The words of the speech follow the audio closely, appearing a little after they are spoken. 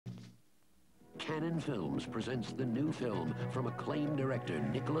Cannon Films presents the new film from acclaimed director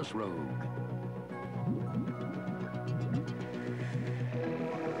Nicholas Roeg.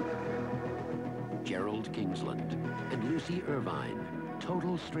 Gerald Kingsland and Lucy Irvine,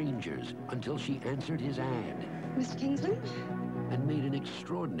 total strangers until she answered his ad. Mr. Kingsland? And made an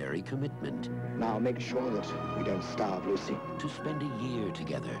extraordinary commitment. Now make sure that we don't starve, Lucy. To spend a year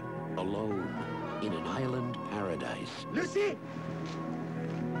together, alone, in an island paradise. Lucy!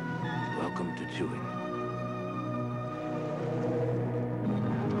 Welcome to Chewing.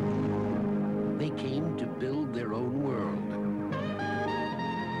 They came to build their own world.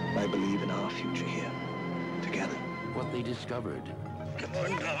 I believe in our future here, together. What they discovered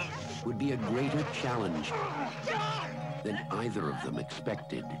would be a greater challenge than either of them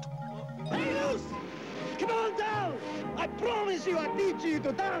expected. Hey, Luce! Come on down! I promise you I'll teach you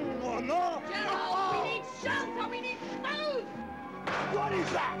to tango, no? Gerald, we need shelter, we need food! What is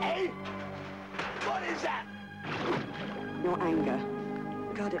that, eh? What is that? Your anger.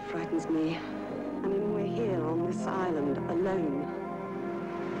 God, it frightens me. I mean, we're here on this island, alone.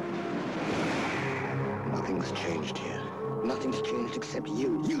 Nothing's changed here. Nothing's changed except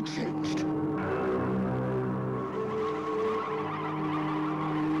you. You changed.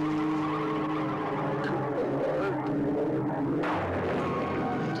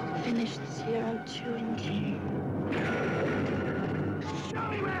 Finish this here on Chewing King. Show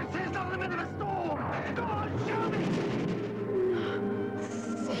me where it is, not in the middle of a storm! Go on, show me!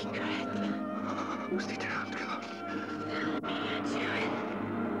 Secret. Stay down, come on. Chewing.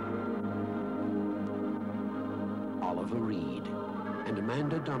 Oliver Reed and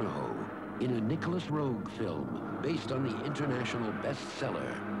Amanda Donohue in a Nicholas Roeg film based on the international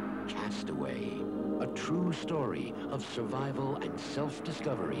bestseller, Castaway, a true story of survival and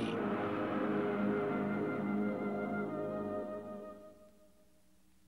self-discovery.